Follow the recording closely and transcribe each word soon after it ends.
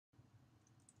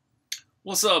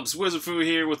What's up, Wizardfoo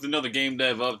here with another game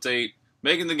dev update,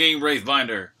 making the game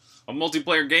Wraithbinder, a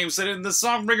multiplayer game set in the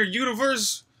Songbringer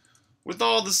universe with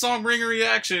all the Songbringery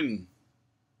action.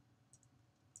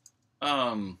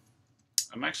 I'm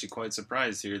actually quite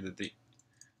surprised here that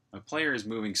my player is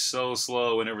moving so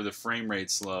slow whenever the frame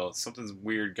rate's slow. Something's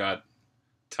weird got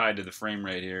tied to the frame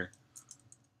rate here.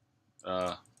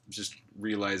 I'm just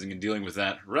realizing and dealing with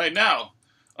that right now.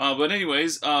 But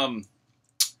anyways,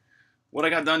 what I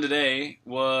got done today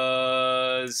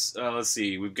was, let's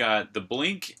see, we've got the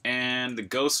blink and the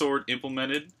go sword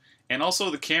implemented, and also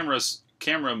the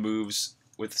camera moves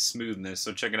with smoothness.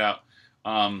 So check it out.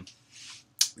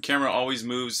 The camera always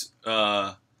moves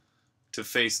to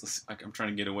face. I'm trying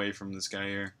to get away from this guy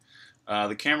here.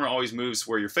 The camera always moves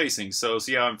where you're facing. So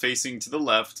see how I'm facing to the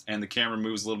left, and the camera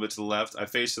moves a little bit to the left. I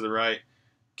face to the right,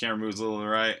 camera moves a little to the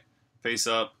right. Face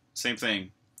up, same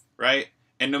thing, right?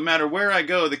 And no matter where I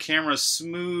go, the camera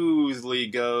smoothly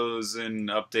goes and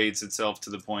updates itself to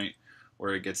the point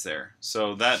where it gets there.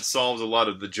 So that solves a lot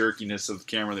of the jerkiness of the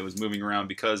camera that was moving around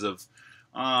because of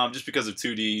just because of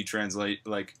 2D translating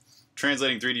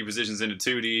 3D positions into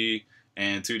 2D,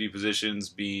 and 2D positions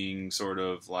being sort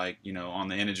of like, you know, on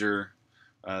the integer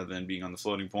than being on the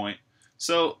floating point.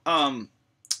 So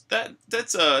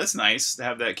that's nice to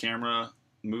have that camera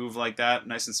move like that,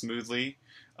 nice and smoothly.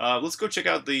 Let's go check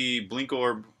out the blink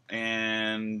orb,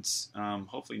 and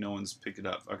hopefully no one's picked it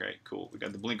up. Okay, cool. We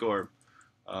got the blink orb.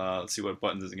 Let's see what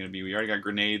buttons is it going to be. We already got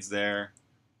grenades there.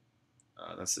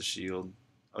 That's the shield.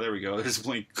 Oh, there we go. There's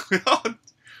blink.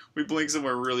 We blink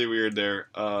somewhere really weird there.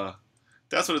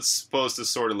 That's what it's supposed to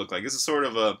sort of look like. This is sort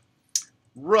of a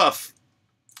rough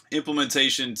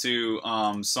implementation to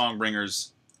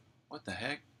Songbringer's. What the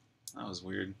heck? That was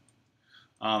weird.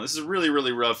 This is a really,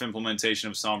 really rough implementation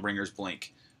of Songbringer's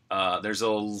blink. There's a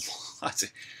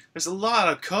lot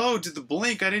of code to the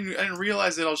blink. I didn't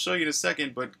realize it. I'll show you in a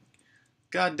second. But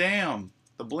goddamn,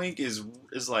 the blink is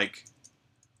like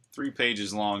 3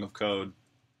 pages long of code.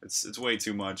 It's way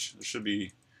too much. There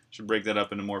should break that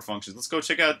up into more functions. Let's go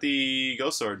check out the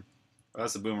Ghost Sword. Oh,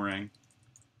 that's the boomerang.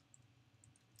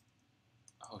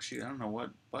 Oh shoot, I don't know what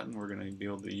button we're gonna be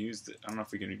able to use. I don't know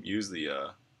if we can use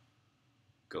the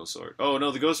Ghost Sword. Oh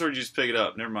no, the Ghost Sword, you just pick it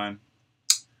up. Never mind.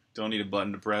 Don't need a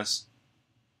button to press.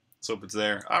 Let's hope it's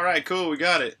there. Alright, cool, we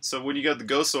got it. So when you got the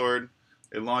Ghost Sword,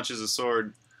 it launches a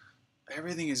sword.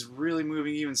 Everything is really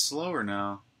moving even slower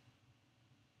now.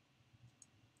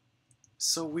 It's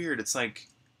so weird. It's like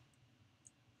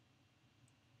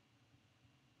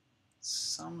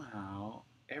somehow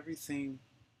everything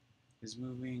is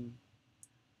moving,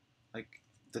 like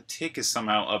the tick is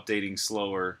somehow updating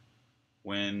slower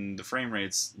when the frame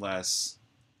rate's less,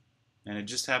 and it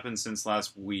just happened since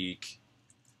last week.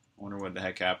 I wonder what the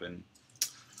heck happened.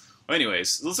 Well,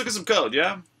 anyways, let's look at some code,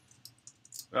 yeah?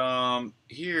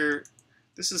 Here,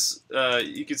 this is,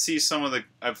 you can see some of the,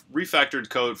 I've refactored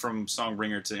code from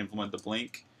Songbringer to implement the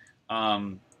blink.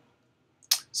 Songbringer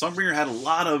had a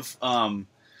lot of,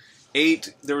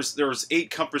 there was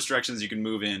 8 compass directions you can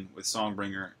move in with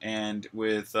Songbringer, and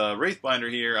with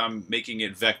Wraithbinder here, I'm making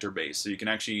it vector based, so you can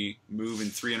actually move in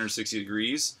 360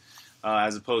 degrees,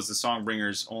 as opposed to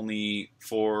Songbringer's only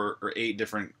 4 or 8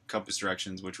 different compass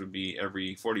directions, which would be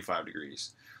every 45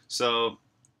 degrees. So,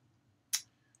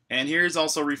 and here's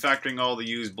also refactoring all the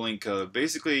used blink code.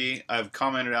 Basically, I've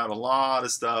commented out a lot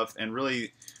of stuff, and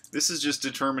really, this is just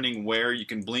determining where you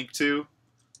can blink to.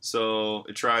 So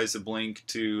it tries to blink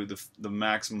to the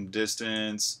maximum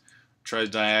distance, tries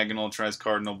diagonal, tries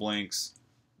cardinal blinks.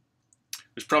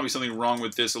 There's probably something wrong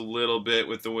with this a little bit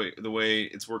with the way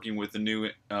it's working with the new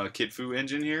Kitfu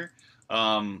engine here,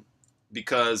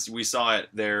 because we saw it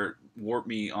there warp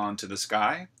me onto the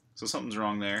sky, so something's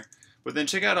wrong there. But then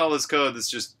check out all this code that's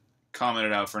just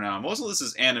commented out for now. Most of this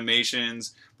is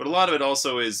animations, but a lot of it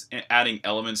also is adding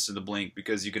elements to the blink,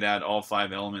 because you could add all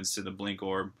 5 elements to the blink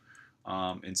orb.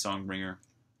 In Songbringer,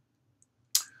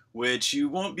 which you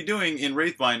won't be doing in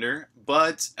Wraithbinder,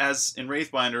 but as in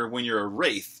Wraithbinder, when you're a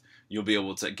Wraith, you'll be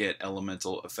able to get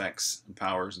elemental effects and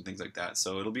powers and things like that.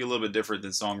 So it'll be a little bit different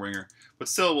than Songbringer, but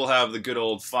still we'll have the good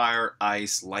old fire,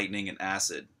 ice, lightning, and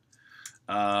acid.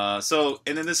 And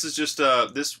then this is just,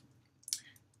 this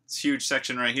huge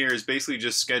section right here is basically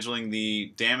just scheduling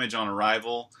the damage on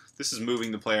arrival. This is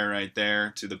moving the player right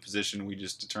there to the position we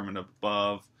just determined up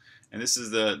above. And this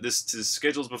is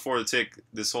schedules before the tick,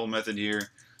 this whole method here,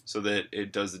 so that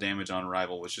it does the damage on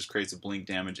arrival, which just creates a blink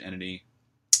damage entity.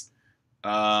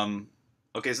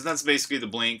 Okay, so that's basically the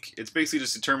blink. It's basically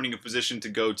just determining a position to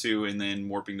go to and then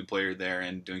warping the player there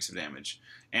and doing some damage.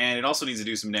 And it also needs to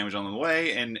do some damage on the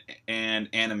way and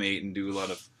animate and do a lot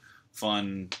of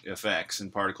fun effects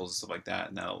and particles and stuff like that,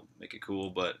 and that'll make it cool.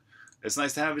 But it's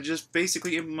nice to have it just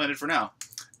basically implemented for now.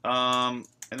 And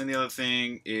then the other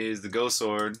thing is the Ghost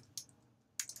Sword.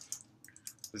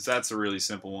 That's a really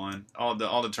simple one. All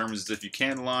the terms is if you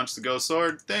can launch the Ghost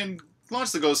Sword, then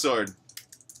launch the Ghost Sword.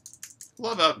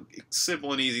 Love how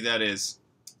simple and easy that is.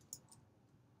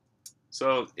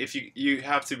 So if you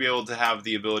have to be able to have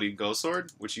the ability Ghost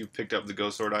Sword, which you've picked up the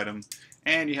Ghost Sword item,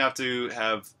 and you have to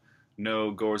have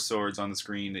no Ghost Swords on the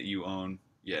screen that you own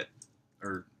yet,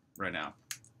 or right now.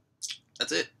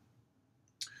 That's it.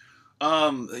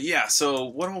 Yeah, so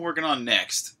what am I working on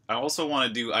next? I also want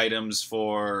to do items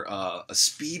for a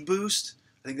speed boost.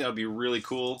 I think that would be really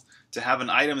cool to have an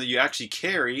item that you actually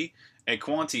carry a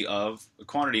quantity of,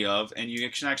 and you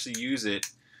can actually use it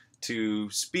to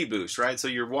speed boost, right? So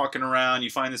you're walking around, you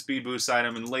find the speed boost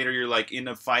item, and later you're like in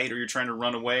a fight or you're trying to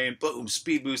run away, and boom,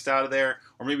 speed boost out of there.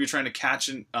 Or maybe you're trying to catch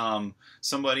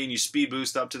somebody and you speed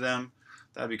boost up to them.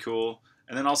 That'd be cool.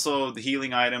 And then also the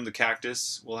healing item, the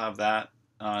cactus, we'll have that.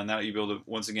 And that you'll be able to,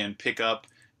 once again, pick up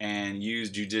and use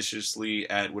judiciously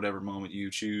at whatever moment you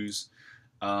choose.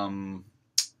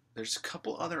 There's a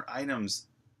couple other items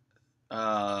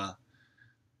that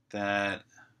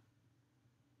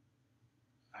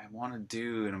I want to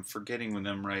do, and I'm forgetting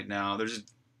them right now. There's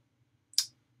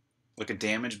like a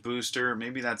damage booster.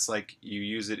 Maybe that's like you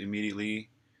use it immediately.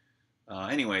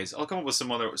 Anyways, I'll come up with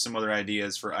some other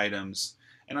ideas for items.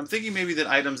 And I'm thinking maybe that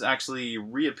items actually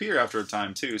reappear after a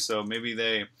time too. So maybe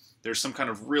there's some kind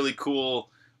of really cool,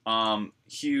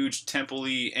 huge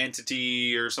temple-y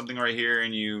entity or something right here,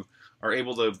 and you are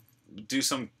able to do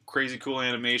some crazy cool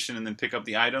animation and then pick up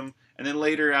the item. And then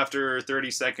later, after 30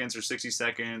 seconds or 60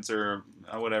 seconds or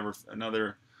whatever,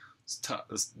 another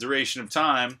duration of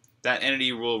time, that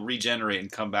entity will regenerate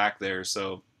and come back there.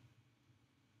 So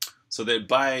that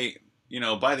by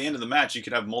the end of the match, you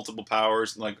could have multiple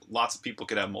powers. Like lots of people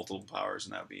could have multiple powers,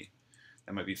 and that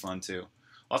might be fun too.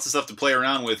 Lots of stuff to play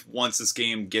around with once this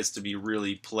game gets to be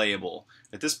really playable.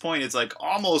 At this point, it's like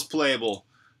almost playable.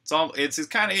 It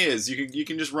kind of is. You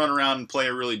can just run around and play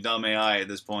a really dumb AI at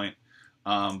this point.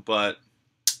 But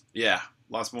yeah,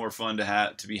 lots more fun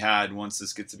to be had once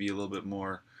this gets to be a little bit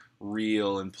more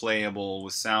real and playable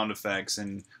with sound effects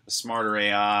and a smarter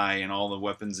AI and all the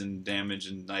weapons and damage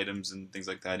and items and things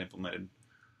like that implemented.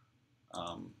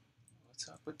 What's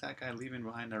up with that guy leaving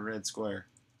behind a red square?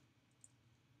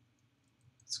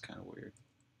 It's kind of weird.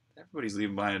 Everybody's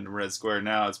leaving behind a red square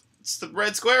now. It's the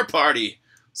red square party.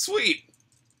 Sweet.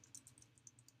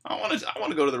 I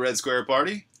want to go to the red square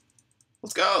party.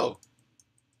 Let's go.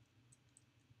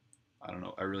 I don't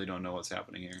know. I really don't know what's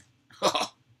happening here.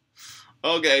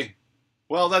 Okay.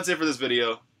 Well, that's it for this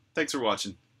video. Thanks for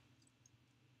watching.